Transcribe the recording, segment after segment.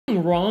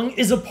being wrong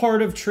is a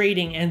part of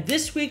trading, and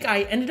this week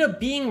I ended up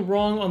being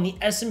wrong on the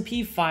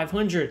S&P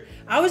 500.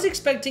 I was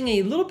expecting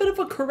a little bit of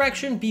a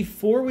correction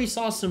before we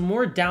saw some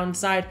more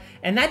downside,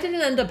 and that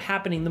didn't end up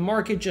happening. The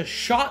market just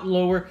shot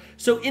lower.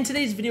 So in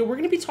today's video, we're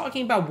going to be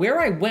talking about where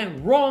I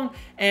went wrong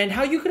and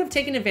how you could have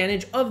taken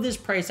advantage of this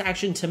price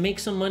action to make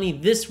some money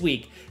this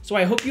week. So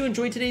I hope you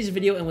enjoyed today's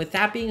video, and with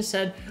that being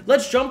said,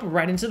 let's jump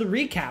right into the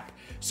recap.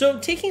 So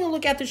taking a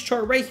look at this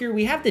chart right here,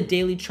 we have the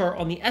daily chart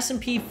on the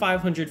S&P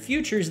 500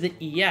 futures, the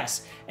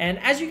ES. And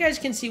as you guys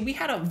can see, we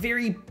had a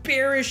very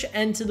bearish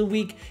end to the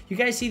week. You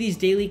guys see these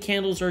daily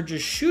candles are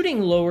just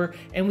shooting lower,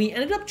 and we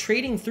ended up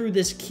trading through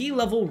this key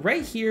level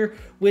right here,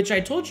 which I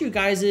told you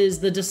guys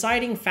is the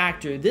deciding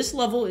factor. This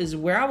level is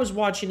where I was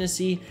watching to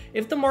see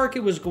if the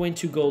market was going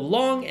to go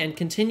long and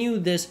continue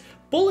this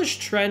bullish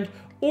trend,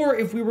 or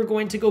if we were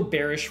going to go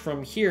bearish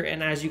from here.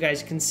 And as you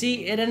guys can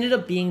see, it ended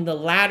up being the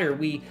latter.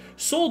 We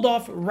sold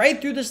off right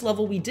through this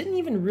level. We didn't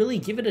even really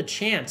give it a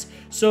chance.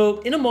 So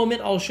in a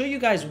moment, I'll show you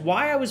guys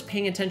why I was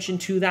paying attention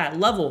to that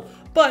level.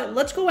 But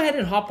let's go ahead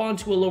and hop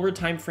onto a lower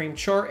time frame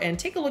chart and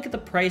take a look at the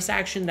price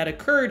action that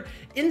occurred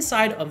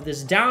inside of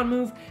this down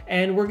move.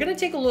 And we're going to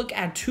take a look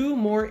at two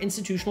more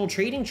institutional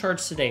trading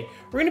charts today.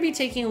 We're going to be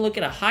taking a look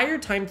at a higher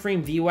time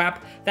frame VWAP.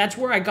 That's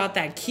where I got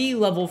that key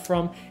level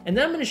from. And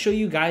then I'm going to show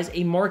you guys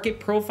a market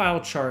profile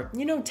chart.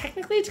 You know,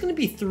 technically it's going to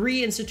be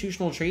three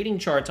institutional trading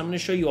charts. I'm going to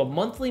show you a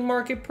monthly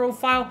market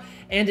profile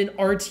and an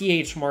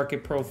RTH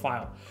market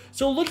profile.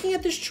 So looking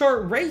at this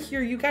chart right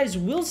here, you guys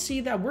will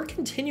see that we're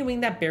continuing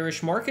that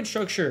bearish market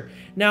structure.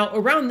 Now,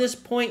 around this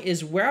point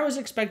is where I was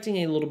expecting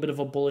a little bit of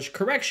a bullish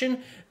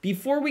correction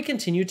before we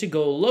continue to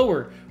go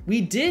lower.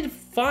 We did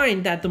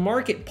find that the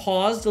market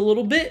paused a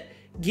little bit,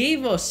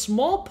 gave a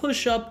small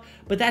push up,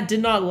 but that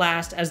did not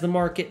last as the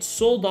market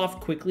sold off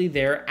quickly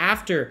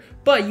thereafter.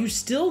 But you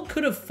still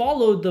could have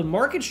followed the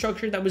market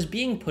structure that was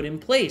being put in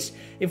place.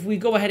 If we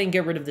go ahead and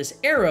get rid of this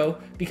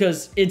arrow,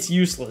 because it's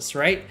useless,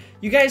 right?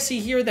 You guys see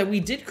here that we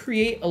did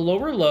create a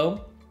lower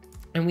low,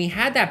 and we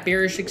had that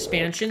bearish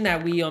expansion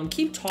that we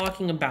keep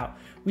talking about.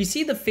 We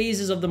see the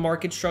phases of the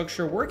market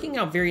structure working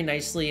out very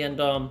nicely. And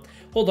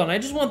hold on, I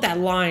just want that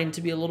line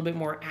to be a little bit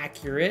more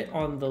accurate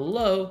on the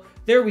low.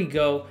 There we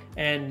go.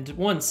 And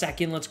 1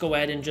 second, let's go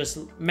ahead and just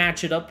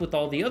match it up with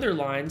all the other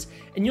lines.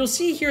 And you'll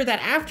see here that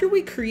after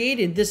we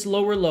created this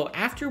lower low,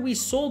 after we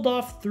sold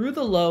off through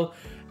the low,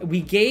 we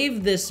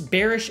gave this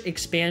bearish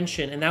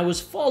expansion, and that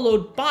was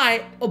followed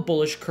by a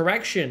bullish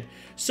correction.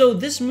 So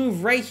this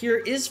move right here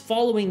is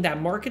following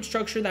that market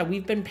structure that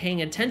we've been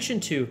paying attention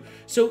to.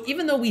 So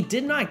even though we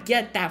did not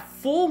get that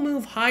full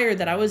move higher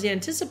that I was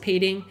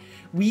anticipating,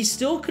 we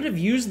still could have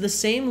used the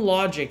same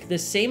logic, the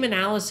same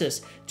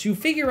analysis to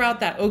figure out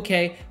that,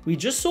 okay, we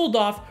just sold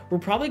off, we're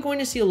probably going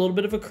to see a little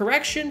bit of a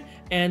correction,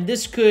 and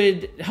this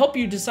could help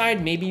you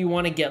decide maybe you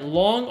want to get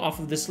long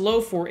off of this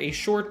low for a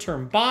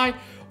short-term buy,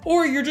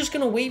 or you're just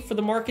going to wait for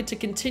the market to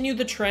continue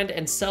the trend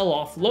and sell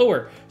off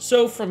lower.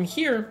 So from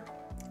here,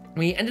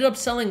 we ended up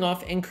selling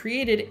off and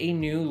created a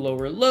new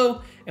lower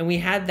low, and we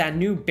had that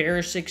new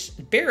bearish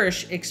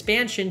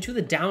expansion to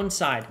the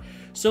downside.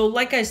 So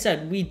like I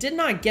said, we did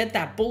not get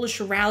that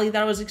bullish rally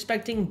that I was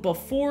expecting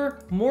before,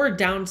 more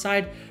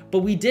downside, but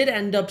we did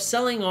end up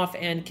selling off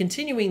and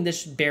continuing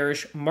this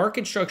bearish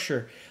market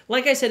structure.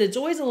 Like I said, it's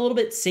always a little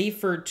bit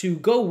safer to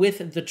go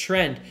with the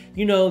trend.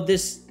 You know,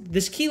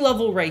 this key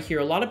level right here,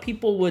 a lot of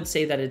people would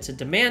say that it's a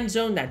demand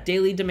zone, that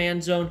daily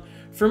demand zone.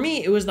 For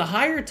me, it was the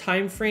higher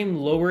time frame,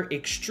 lower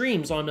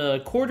extremes on a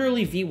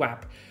quarterly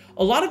VWAP.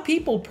 A lot of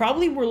people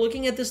probably were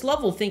looking at this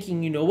level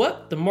thinking, you know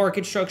what, the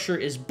market structure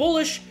is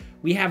bullish.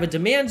 We have a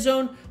demand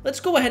zone.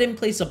 Let's go ahead and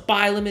place a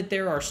buy limit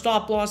there, our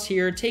stop loss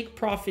here, take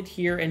profit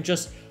here, and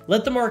just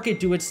let the market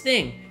do its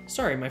thing.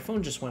 Sorry, my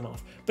phone just went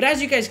off. But as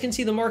you guys can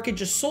see, the market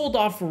just sold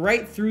off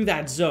right through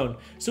that zone.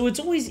 So it's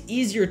always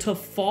easier to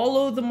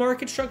follow the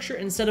market structure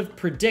instead of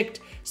predict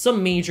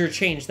some major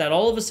change that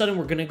all of a sudden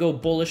we're going to go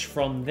bullish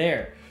from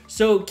there.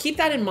 So keep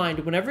that in mind.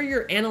 Whenever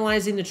you're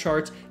analyzing the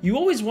charts, you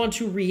always want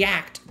to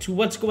react to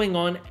what's going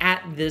on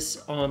at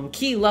this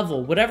key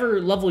level,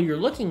 whatever level you're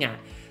looking at.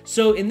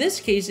 So in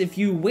this case, if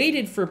you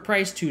waited for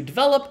price to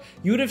develop,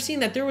 you would have seen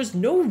that there was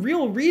no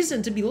real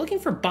reason to be looking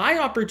for buy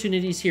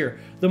opportunities here.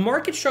 The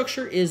market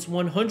structure is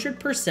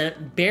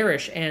 100%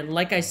 bearish. And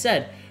like I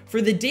said,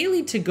 for the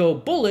daily to go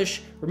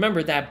bullish,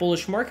 remember that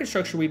bullish market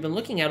structure we've been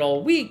looking at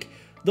all week,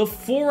 the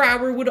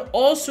 4-hour would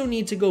also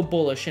need to go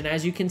bullish. And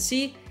as you can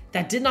see,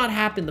 that did not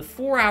happen. The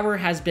 4-hour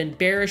has been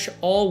bearish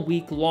all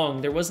week long.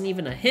 There wasn't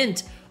even a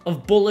hint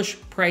of bullish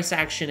price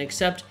action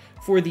except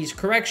for these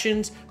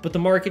corrections, but the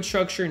market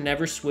structure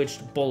never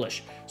switched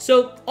bullish.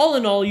 So all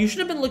in all, you should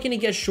have been looking to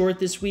get short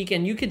this week,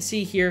 and you could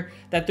see here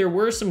that there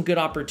were some good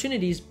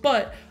opportunities,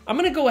 but I'm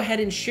gonna go ahead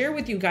and share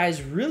with you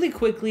guys really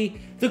quickly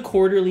the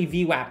quarterly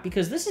VWAP,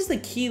 because this is the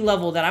key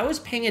level that I was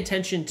paying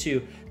attention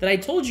to that I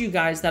told you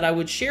guys that I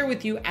would share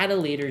with you at a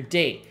later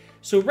date.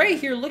 So right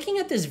here, looking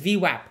at this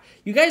VWAP,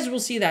 you guys will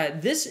see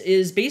that this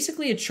is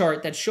basically a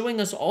chart that's showing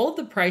us all of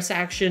the price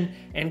action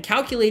and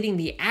calculating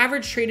the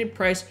average traded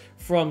price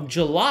from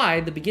July,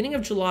 the beginning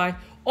of July,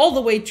 all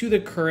the way to the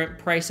current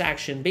price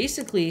action,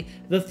 basically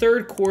the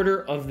third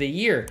quarter of the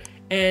year.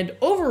 And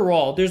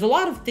overall, there's a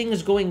lot of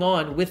things going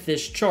on with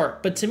this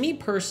chart, but to me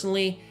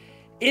personally,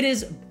 it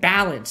is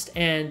balanced,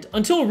 and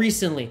until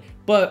recently,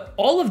 but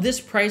all of this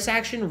price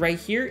action right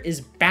here is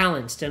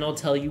balanced, and I'll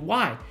tell you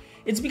why.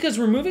 It's because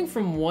we're moving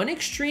from one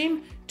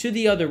extreme to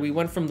the other. We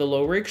went from the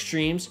lower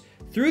extremes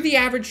through the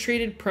average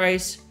traded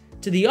price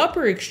to the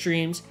upper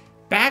extremes,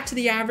 back to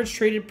the average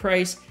traded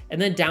price,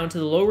 and then down to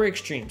the lower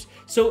extremes.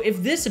 So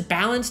if this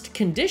balanced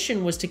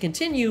condition was to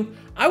continue,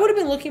 I would have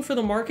been looking for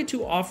the market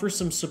to offer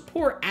some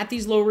support at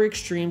these lower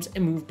extremes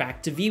and move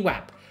back to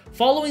VWAP,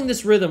 following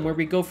this rhythm where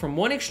we go from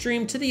one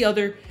extreme to the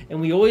other and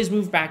we always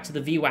move back to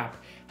the VWAP.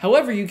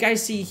 However, you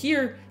guys see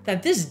here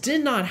that this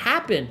did not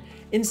happen.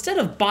 Instead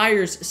of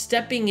buyers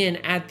stepping in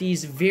at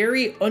these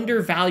very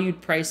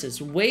undervalued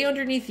prices, way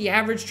underneath the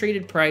average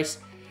traded price,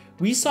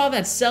 we saw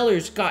that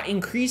sellers got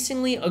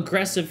increasingly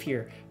aggressive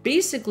here.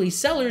 Basically,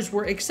 sellers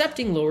were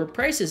accepting lower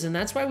prices, and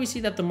that's why we see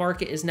that the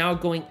market is now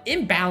going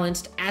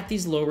imbalanced at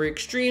these lower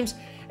extremes,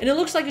 and it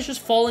looks like it's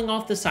just falling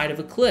off the side of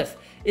a cliff.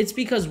 It's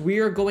because we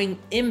are going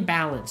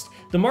imbalanced.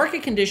 The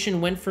market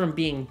condition went from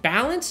being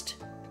balanced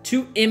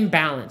to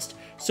imbalanced.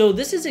 So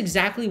this is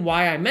exactly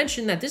why I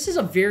mentioned that this is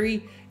a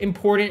very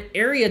important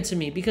area to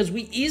me, because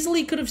we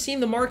easily could have seen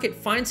the market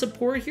find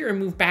support here and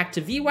move back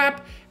to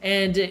VWAP,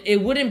 and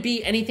it wouldn't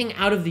be anything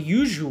out of the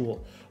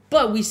usual.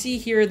 But we see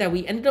here that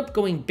we ended up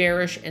going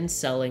bearish and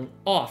selling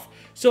off.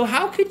 So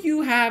how could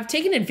you have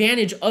taken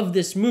advantage of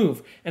this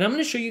move? And I'm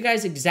going to show you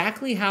guys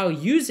exactly how,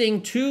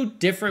 using two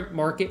different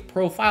market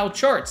profile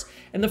charts.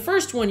 And the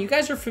first one you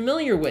guys are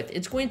familiar with,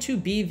 it's going to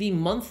be the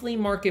monthly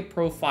market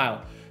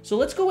profile. So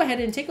let's go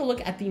ahead and take a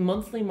look at the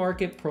monthly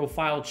market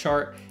profile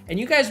chart. And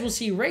you guys will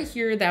see right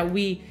here that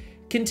we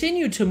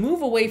continue to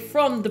move away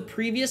from the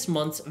previous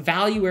month's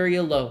value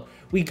area low.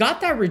 We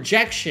got that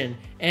rejection,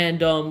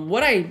 and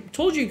what I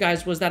told you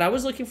guys was that I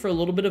was looking for a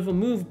little bit of a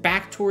move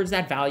back towards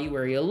that value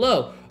area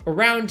low,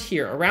 around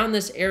here, around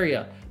this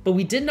area, but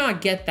we did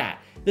not get that.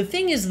 The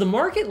thing is, the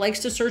market likes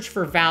to search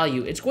for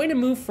value. It's going to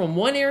move from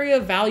one area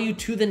of value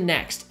to the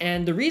next,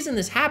 and the reason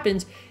this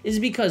happens is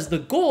because the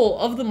goal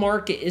of the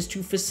market is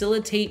to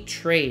facilitate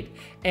trade.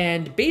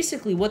 And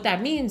basically what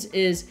that means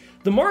is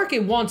the market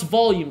wants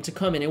volume to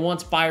come in. It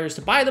wants buyers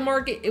to buy the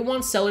market. It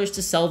wants sellers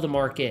to sell the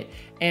market.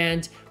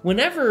 And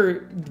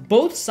whenever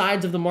both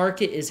sides of the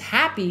market is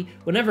happy,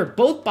 whenever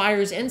both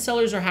buyers and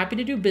sellers are happy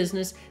to do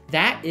business,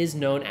 that is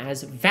known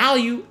as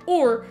value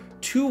or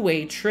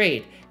two-way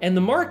trade. And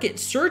the market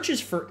searches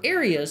for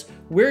areas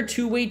where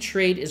two-way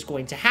trade is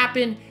going to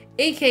happen,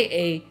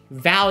 aka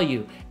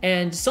value.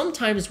 And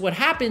sometimes what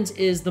happens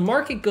is the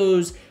market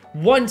goes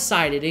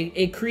one-sided.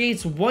 It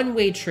creates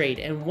one-way trade,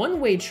 and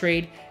one-way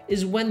trade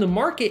is when the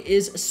market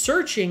is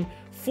searching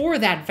for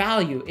that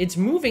value. It's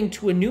moving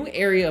to a new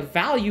area of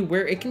value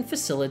where it can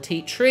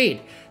facilitate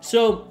trade.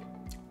 So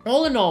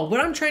all in all,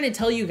 what I'm trying to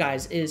tell you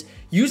guys is,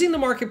 using the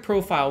market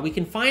profile, we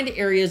can find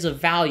areas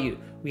of value.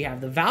 We have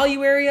the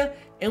value area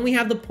and we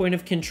have the point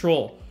of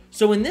control.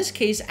 So in this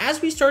case,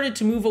 as we started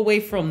to move away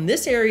from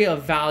this area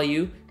of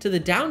value to the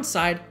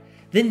downside,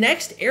 the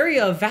next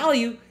area of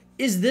value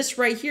is this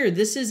right here.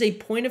 This is a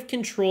point of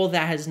control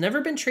that has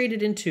never been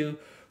traded into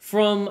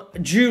from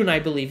June, I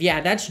believe.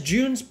 Yeah, that's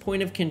June's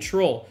point of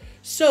control.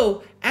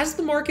 So as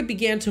the market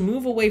began to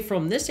move away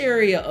from this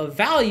area of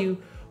value,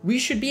 we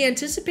should be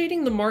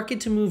anticipating the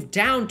market to move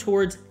down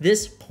towards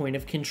this point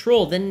of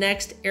control, the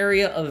next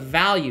area of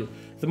value.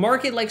 The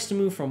market likes to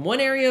move from one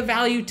area of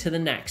value to the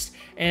next.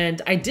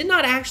 And I did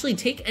not actually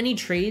take any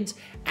trades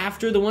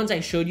after the ones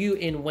I showed you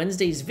in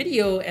Wednesday's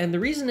video. And the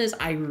reason is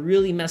I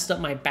really messed up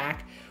my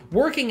back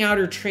working out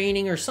or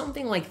training or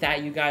something like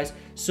that, you guys.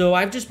 So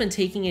I've just been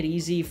taking it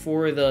easy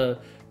for the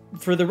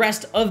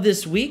rest of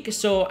this week.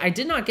 So I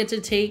did not get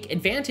to take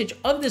advantage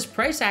of this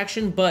price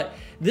action, but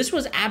this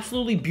was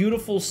absolutely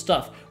beautiful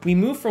stuff. We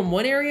moved from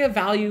one area of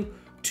value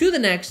to the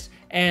next.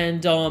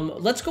 And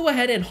let's go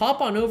ahead and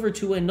hop on over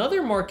to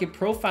another market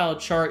profile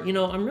chart. You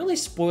know, I'm really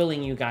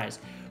spoiling you guys.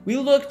 We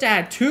looked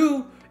at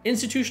two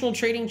institutional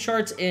trading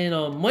charts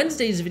in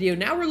Wednesday's video.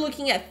 Now we're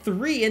looking at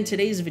three in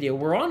today's video.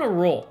 We're on a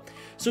roll.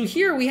 So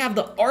here we have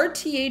the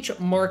RTH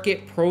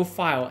market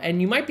profile.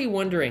 And you might be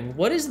wondering,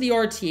 what is the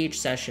RTH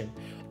session?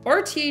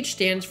 RTH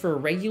stands for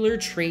regular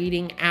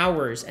trading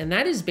hours, and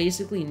that is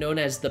basically known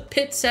as the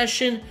pit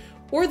session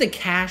or the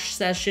cash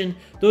session.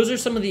 Those are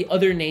some of the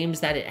other names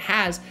that it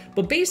has,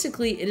 but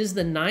basically it is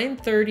the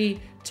 9:30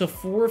 to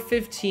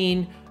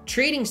 4:15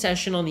 trading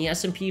session on the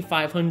SP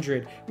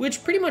 500,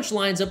 which pretty much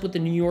lines up with the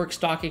New York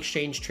Stock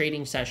Exchange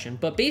trading session.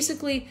 But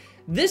basically,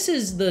 this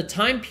is the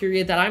time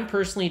period that I'm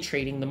personally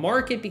trading the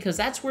market because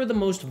that's where the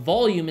most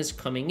volume is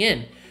coming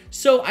in.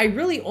 So I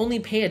really only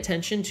pay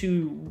attention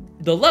to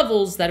the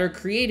levels that are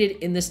created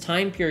in this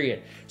time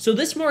period. So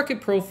this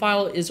market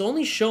profile is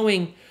only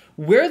showing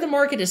where the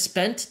market has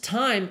spent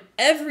time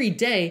every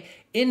day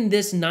in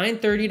this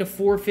 9:30 to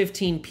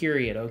 4:15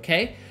 period,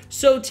 okay?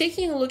 So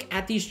taking a look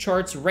at these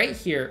charts right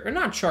here, or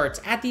not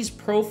charts, at these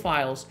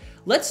profiles,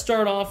 let's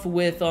start off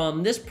with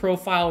this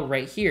profile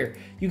right here.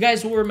 You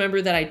guys will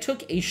remember that I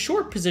took a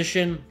short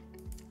position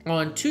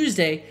on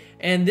Tuesday,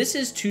 and this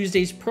is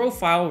Tuesday's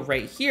profile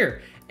right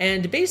here.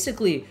 And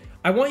basically,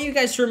 I want you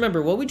guys to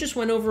remember what we just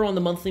went over on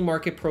the monthly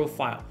market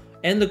profile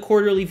and the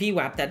quarterly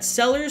VWAP, that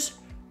sellers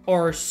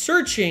are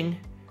searching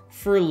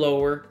for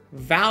lower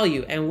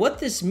value. And what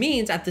this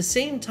means at the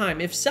same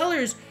time, if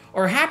sellers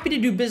are happy to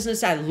do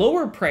business at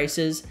lower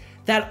prices,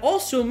 that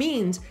also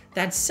means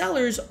that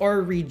sellers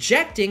are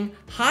rejecting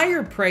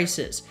higher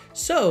prices.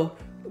 So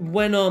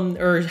when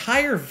or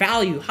higher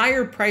value,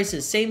 higher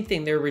prices, same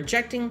thing, they're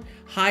rejecting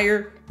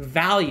higher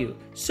value.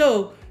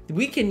 So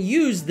we can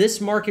use this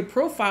market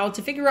profile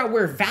to figure out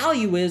where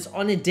value is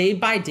on a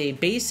day-by-day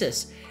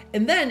basis.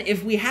 And then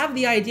if we have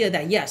the idea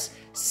that yes,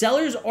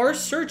 sellers are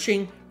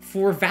searching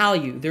for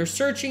value, they're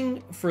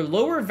searching for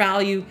lower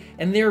value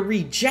and they're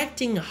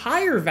rejecting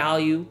higher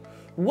value,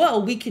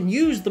 well, we can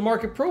use the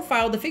market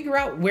profile to figure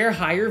out where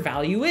higher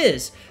value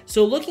is.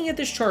 So looking at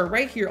this chart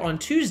right here on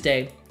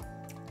Tuesday,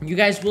 you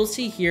guys will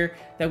see here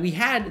that we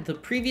had the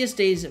previous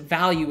day's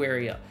value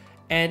area.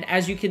 And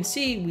as you can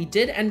see, we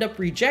did end up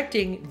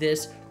rejecting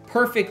this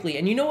perfectly.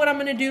 And you know what I'm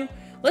gonna do?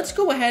 Let's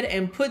go ahead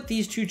and put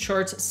these two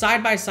charts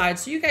side by side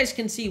so you guys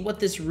can see what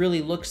this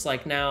really looks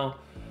like. Now,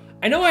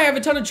 I know I have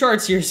a ton of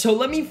charts here, so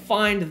let me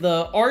find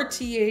the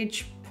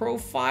RTH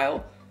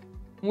profile.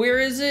 Where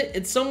is it?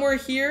 It's somewhere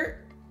here.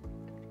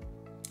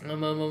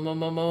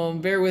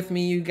 Bear with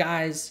me, you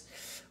guys.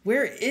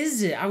 Where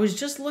is it? I was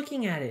just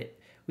looking at it.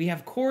 We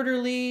have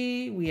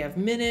quarterly, we have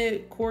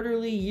minute,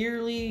 quarterly,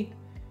 yearly.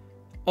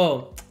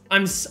 Oh,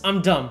 I'm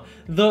dumb.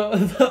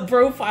 The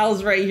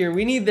profile's right here.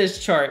 We need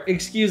this chart.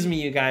 Excuse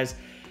me, you guys.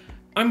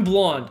 I'm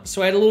blonde,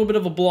 so I had a little bit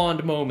of a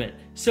blonde moment.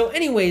 So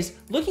anyways,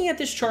 looking at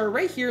this chart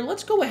right here,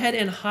 let's go ahead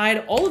and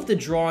hide all of the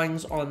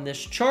drawings on this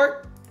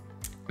chart.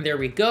 There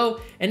we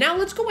go. And now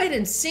let's go ahead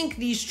and sync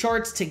these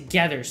charts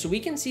together so we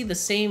can see the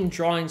same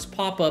drawings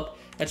pop up.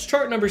 That's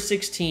chart number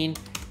 16.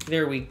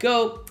 There we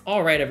go.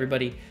 All right,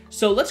 everybody.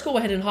 So let's go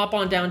ahead and hop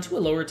on down to a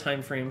lower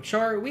time frame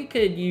chart. We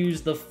could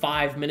use the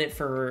 5 minute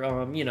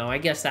for, you know, I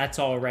guess that's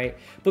all right.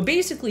 But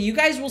basically, you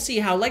guys will see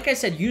how, like I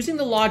said, using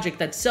the logic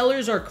that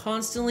sellers are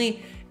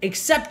constantly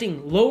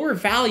accepting lower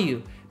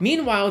value,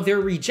 meanwhile, they're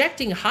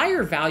rejecting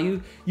higher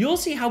value, you'll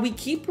see how we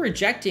keep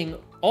rejecting.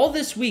 All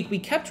this week, we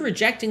kept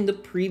rejecting the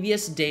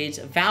previous day's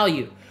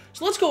value.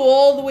 So let's go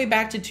all the way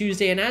back to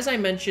Tuesday. And as I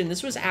mentioned,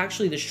 this was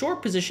actually the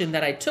short position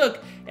that I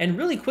took. And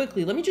really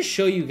quickly, let me just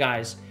show you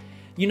guys.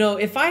 You know,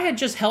 if I had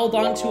just held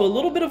on to a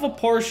little bit of a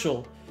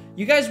partial,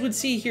 you guys would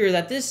see here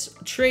that this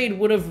trade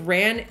would have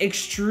ran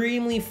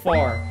extremely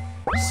far.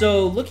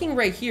 So looking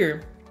right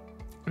here,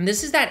 and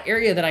this is that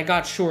area that I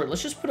got short.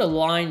 Let's just put a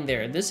line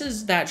there. This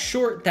is that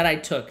short that I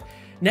took.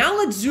 Now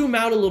let's zoom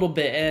out a little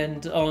bit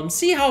and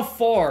see how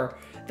far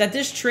that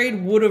this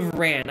trade would have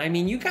ran. I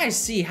mean, you guys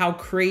see how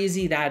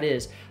crazy that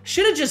is.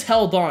 Should have just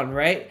held on,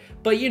 right?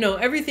 But you know,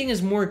 everything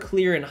is more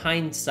clear in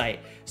hindsight.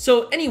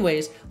 So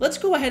anyways, let's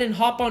go ahead and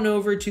hop on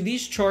over to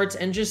these charts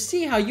and just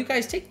see how you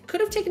guys could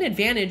have taken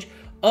advantage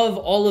of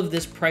all of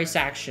this price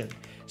action.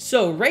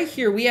 So right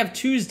here we have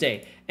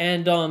Tuesday,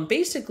 and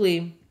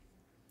basically,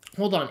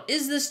 hold on,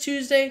 is this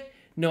Tuesday?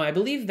 No, I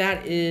believe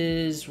that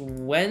is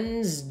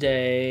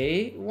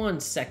Wednesday. One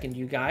second,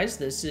 you guys.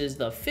 This is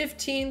the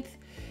 15th.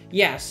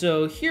 Yeah,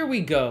 so here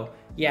we go.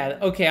 Yeah,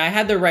 okay, I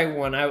had the right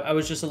one. I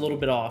was just a little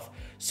bit off.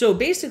 So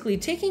basically,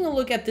 taking a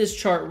look at this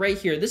chart right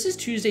here, this is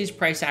Tuesday's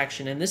price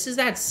action, and this is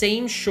that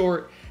same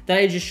short that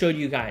I just showed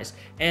you guys.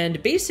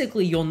 And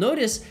basically, you'll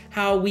notice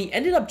how we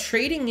ended up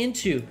trading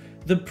into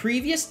the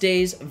previous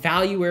day's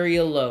value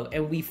area low,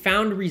 and we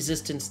found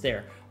resistance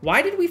there.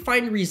 Why did we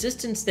find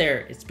resistance there?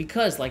 It's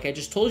because, like I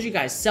just told you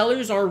guys,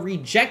 sellers are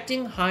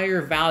rejecting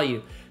higher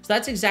value. So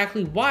that's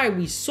exactly why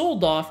we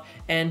sold off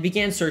and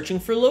began searching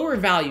for lower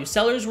value.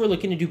 Sellers were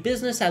looking to do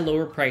business at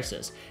lower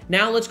prices.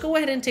 Now let's go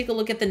ahead and take a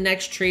look at the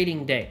next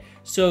trading day.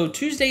 So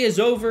Tuesday is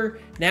over.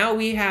 Now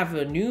we have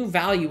a new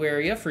value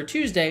area for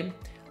Tuesday.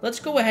 Let's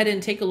go ahead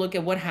and take a look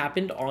at what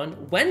happened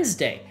on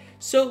Wednesday.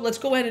 So let's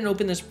go ahead and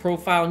open this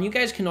profile, and you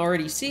guys can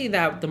already see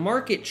that the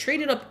market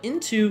traded up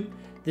into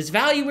this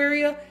value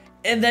area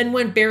and then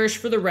went bearish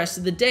for the rest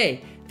of the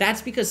day.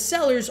 That's because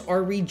sellers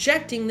are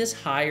rejecting this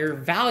higher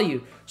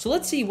value. So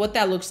let's see what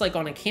that looks like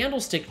on a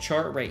candlestick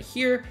chart right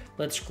here.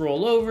 Let's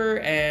scroll over,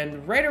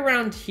 and right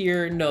around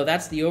here, no,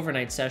 that's the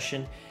overnight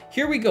session.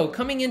 Here we go,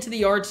 coming into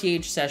the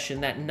RTH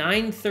session, that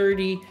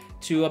 9:30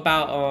 to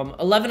about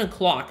 11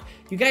 o'clock.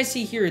 You guys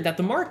see here that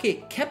the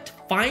market kept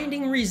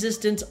finding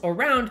resistance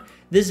around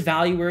this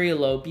value area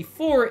low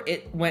before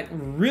it went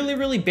really,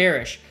 really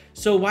bearish.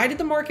 So why did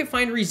the market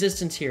find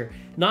resistance here?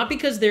 Not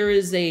because there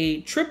is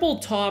a triple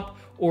top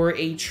or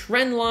a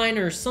trend line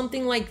or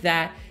something like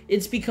that.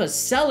 It's because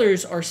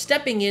sellers are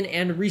stepping in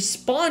and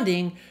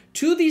responding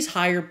to these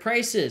higher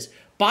prices.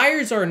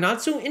 Buyers are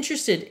not so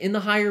interested in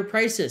the higher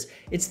prices.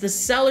 It's the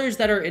sellers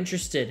that are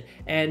interested.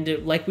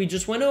 And like we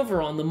just went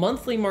over on the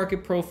monthly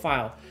market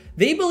profile,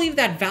 They believe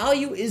that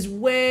value is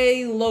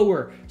way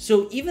lower.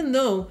 So even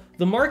though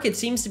the market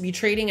seems to be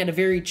trading at a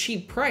very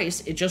cheap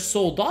price, it just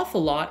sold off a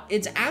lot,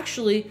 it's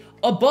actually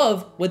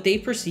above what they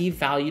perceive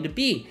value to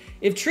be.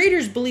 If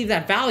traders believe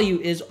that value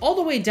is all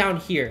the way down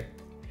here,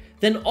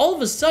 then all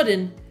of a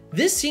sudden,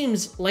 this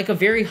seems like a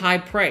very high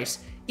price,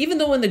 even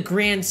though in the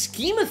grand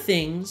scheme of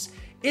things,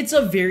 it's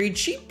a very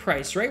cheap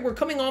price, right? We're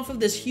coming off of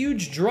this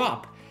huge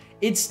drop.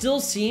 It still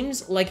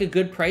seems like a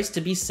good price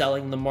to be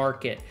selling the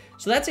market.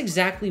 So that's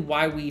exactly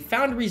why we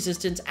found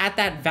resistance at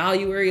that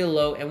value area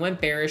low and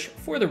went bearish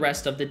for the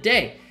rest of the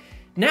day.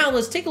 Now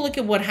let's take a look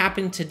at what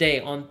happened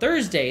today on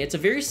Thursday. It's a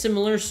very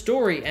similar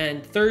story,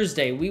 and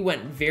Thursday we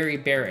went very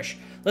bearish.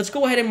 Let's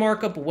go ahead and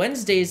mark up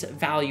Wednesday's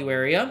value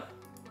area,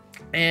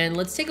 and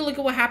let's take a look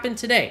at what happened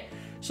today.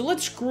 So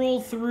let's scroll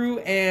through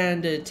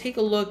and take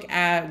a look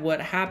at what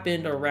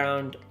happened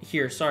around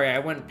here. Sorry, I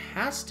went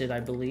past it, I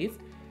believe.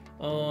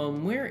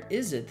 Where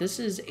is it? This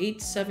is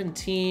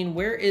 8:17.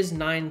 Where is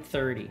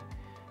 9:30?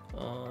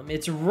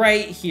 It's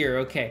right here.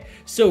 Okay.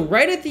 So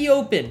right at the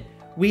open,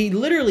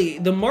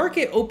 the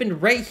market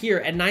opened right here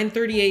at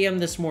 9:30 a.m.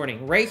 this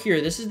morning. Right here.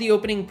 This is the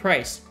opening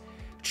price.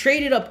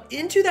 Traded up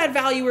into that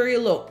value area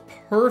low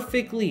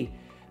perfectly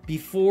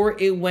before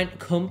it went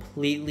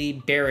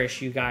completely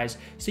bearish, you guys.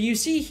 So you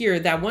see here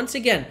that once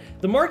again,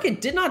 the market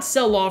did not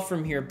sell off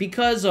from here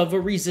because of a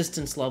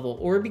resistance level,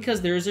 or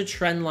because there's a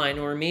trend line,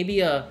 or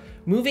maybe a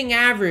moving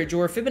average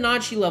or a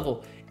Fibonacci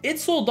level. It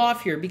sold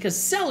off here because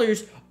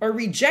sellers are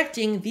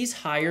rejecting these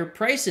higher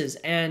prices.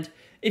 And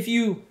if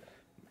you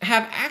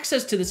have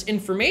access to this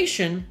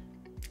information,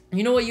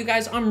 you know what, you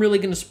guys, I'm really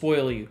going to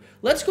spoil you.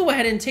 Let's go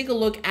ahead and take a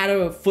look at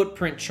a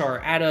footprint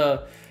chart, at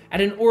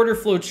an order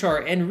flow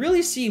chart, and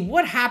really see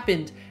what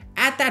happened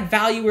at that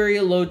value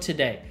area low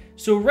today.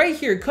 So right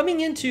here, coming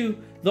into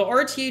the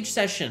RTH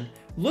session,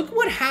 look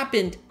what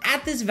happened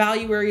at this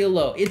value area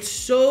low. It's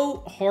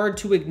so hard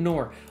to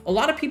ignore. A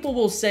lot of people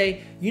will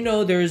say, you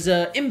know, there's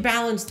an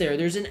imbalance there.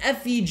 There's an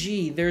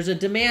FVG. There's a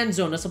demand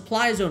zone, a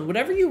supply zone,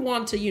 whatever you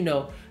want to, you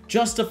know,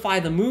 justify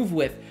the move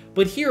with.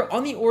 But here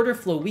on the order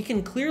flow, we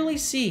can clearly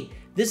see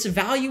this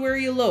value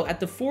area low at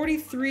the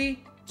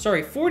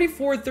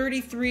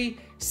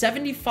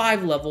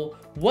 44.3375 level.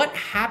 What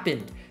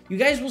happened? You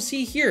guys will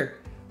see here.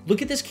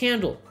 Look at this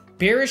candle.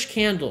 Bearish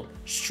candle,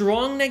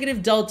 strong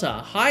negative delta,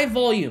 high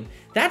volume.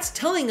 That's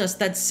telling us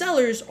that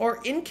sellers are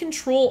in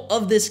control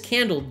of this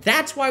candle.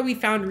 That's why we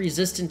found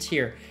resistance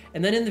here.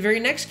 And then in the very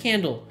next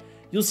candle,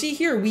 you'll see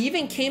here, we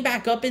even came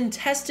back up and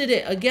tested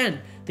it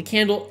again. The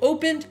candle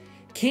opened,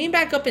 came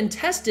back up and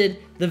tested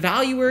the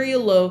value area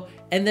low,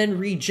 and then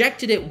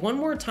rejected it one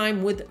more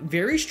time with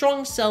very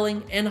strong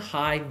selling and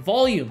high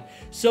volume.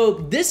 So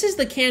this is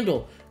the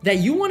candle that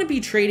you want to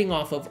be trading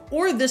off of,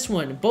 or this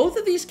one. Both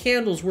of these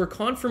candles were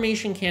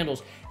confirmation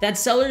candles that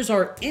sellers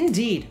are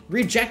indeed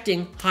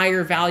rejecting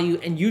higher value,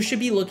 and you should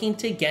be looking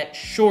to get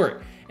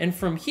short. And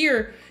from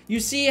here, you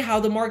see how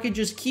the market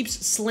just keeps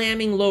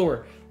slamming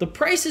lower. The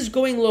price is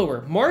going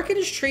lower. Market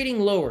is trading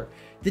lower.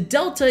 The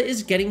delta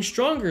is getting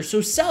stronger.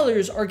 So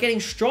sellers are getting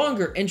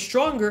stronger and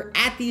stronger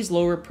at these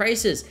lower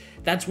prices.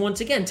 That's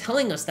once again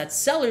telling us that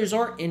sellers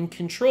are in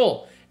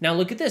control. Now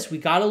look at this. We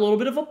got a little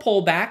bit of a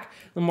pullback.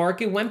 The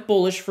market went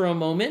bullish for a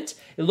moment.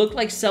 It looked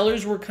like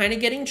sellers were kind of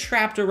getting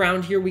trapped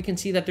around here. We can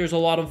see that there's a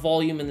lot of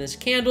volume in this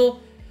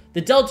candle.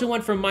 The delta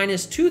went from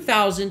minus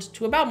 2,000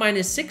 to about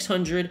minus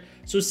 600.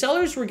 So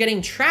sellers were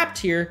getting trapped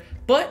here.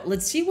 But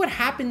let's see what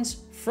happens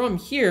from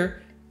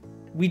here.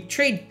 We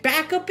trade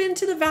back up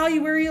into the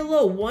value area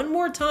low one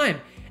more time,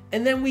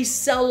 and then we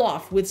sell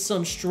off with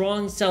some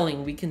strong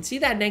selling. We can see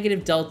that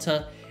negative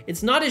delta.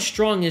 It's not as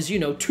strong as, you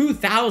know,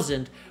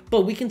 2,000,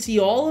 but we can see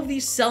all of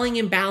these selling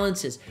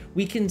imbalances.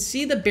 We can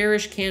see the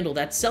bearish candle,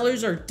 that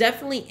sellers are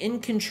definitely in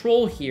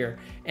control here.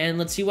 And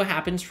let's see what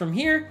happens from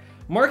here.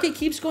 Market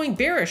keeps going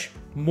bearish.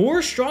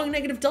 More strong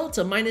negative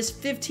delta, minus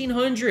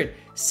 1,500.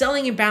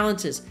 Selling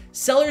imbalances.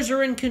 Sellers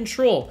are in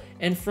control.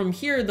 And from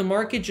here, the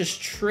market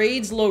just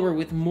trades lower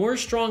with more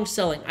strong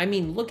selling. I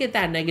mean, look at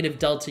that negative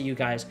delta, you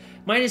guys.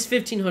 Minus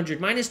 1,500,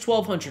 minus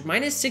 1,200,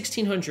 minus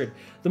 1,600.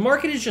 The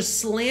market is just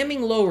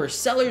slamming lower.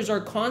 Sellers are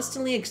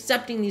constantly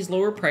accepting these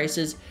lower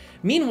prices.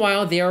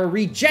 Meanwhile, they are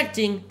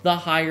rejecting the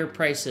higher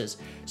prices.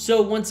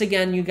 So once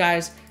again, you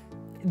guys,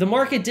 the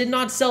market did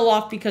not sell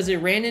off because it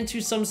ran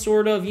into some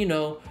sort of, you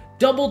know,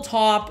 double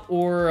top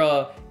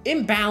or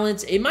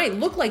imbalance. It might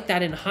look like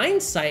that in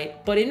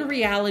hindsight, but in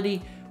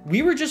reality,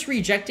 we were just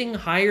rejecting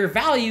higher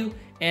value,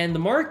 and the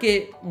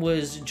market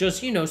was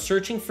just, you know,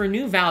 searching for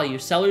new value.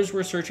 Sellers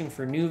were searching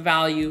for new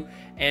value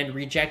and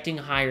rejecting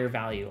higher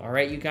value. All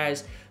right, you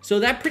guys. So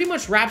that pretty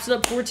much wraps it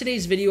up for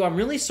today's video. I'm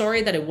really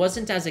sorry that it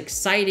wasn't as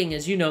exciting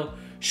as, you know,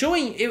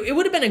 showing. It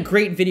would have been a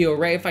great video,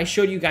 right, if I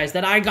showed you guys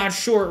that I got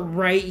short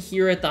right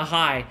here at the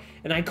high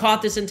and I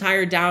caught this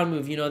entire down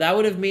move. You know, that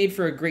would have made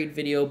for a great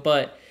video,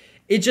 but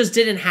it just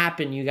didn't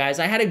happen, you guys.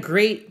 I had a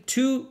great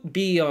 2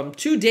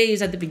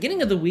 days at the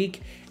beginning of the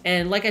week,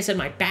 and like I said,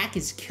 my back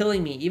is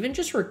killing me. Even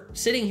just for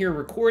sitting here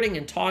recording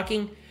and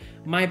talking,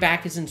 my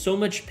back is in so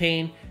much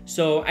pain.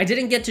 So I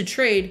didn't get to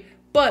trade,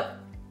 but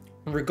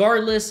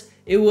Regardless,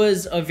 it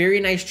was a very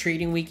nice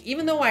trading week.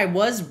 Even though I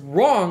was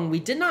wrong, we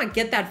did not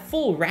get that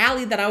full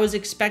rally that I was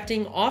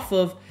expecting off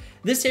of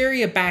this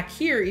area back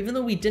here. Even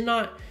though we did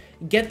not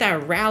get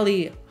that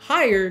rally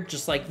higher,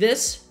 just like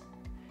this,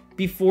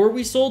 before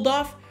we sold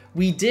off,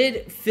 we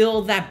did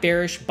fill that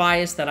bearish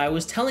bias that I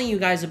was telling you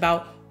guys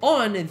about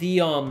on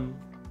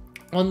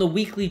the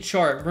weekly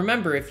chart.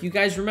 Remember, if you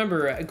guys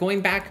remember,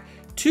 going back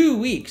 2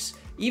 weeks,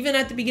 even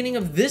at the beginning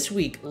of this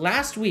week,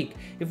 last week,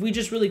 if we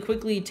just really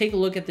quickly take a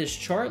look at this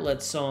chart,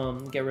 let's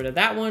get rid of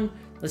that one.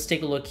 Let's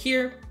take a look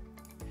here.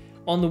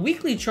 On the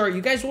weekly chart,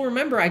 you guys will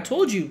remember I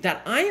told you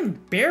that I am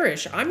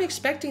bearish. I'm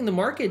expecting the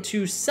market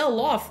to sell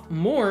off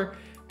more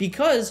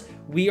because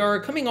we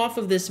are coming off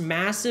of this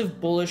massive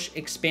bullish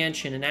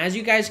expansion. And as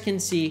you guys can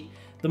see,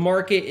 the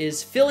market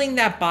is filling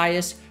that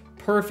bias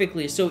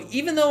perfectly. So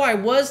even though I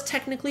was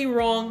technically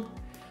wrong,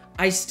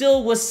 I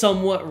still was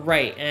somewhat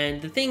right.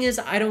 And the thing is,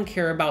 I don't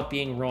care about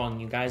being wrong,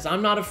 you guys.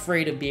 I'm not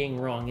afraid of being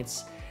wrong.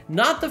 It's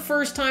not the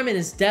first time, and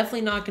it's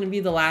definitely not going to be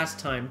the last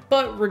time.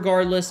 But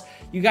regardless,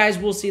 you guys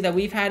will see that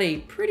we've had a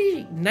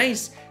pretty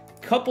nice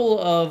couple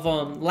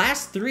of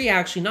last three,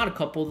 actually not a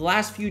couple, the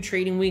last few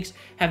trading weeks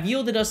have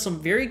yielded us some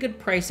very good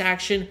price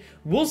action.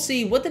 We'll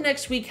see what the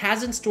next week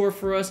has in store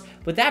for us,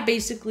 but that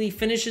basically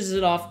finishes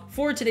it off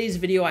for today's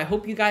video. I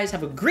hope you guys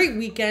have a great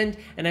weekend,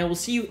 and I will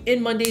see you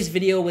in Monday's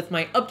video with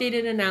my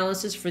updated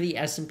analysis for the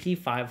S&P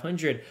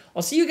 500.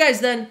 I'll see you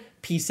guys then.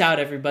 Peace out,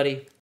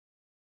 everybody.